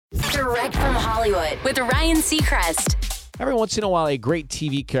Direct from Hollywood with Ryan Seacrest. Every once in a while, a great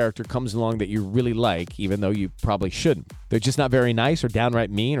TV character comes along that you really like, even though you probably shouldn't. They're just not very nice or downright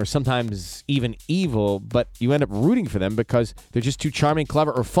mean or sometimes even evil, but you end up rooting for them because they're just too charming,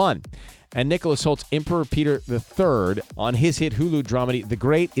 clever, or fun. And Nicholas Hoult's Emperor Peter III on his hit Hulu dramedy The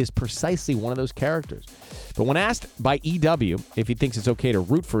Great is precisely one of those characters. But when asked by EW if he thinks it's okay to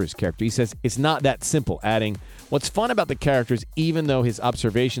root for his character, he says it's not that simple, adding, "What's fun about the characters, even though his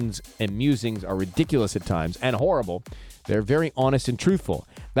observations and musings are ridiculous at times and horrible, they're very honest and truthful.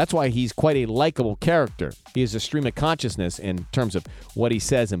 That's why he's quite a likable character. He is a stream of consciousness in terms of what he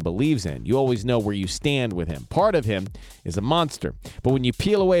says and believes in. You always know where you stand with him. Part of him is a monster. But when you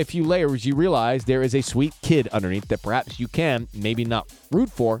peel away a few layers, you realize there is a sweet kid underneath that perhaps you can, maybe not root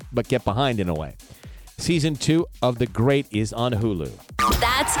for, but get behind in a way." Season 2 of The Great is on Hulu.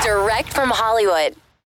 That's Direct from Hollywood.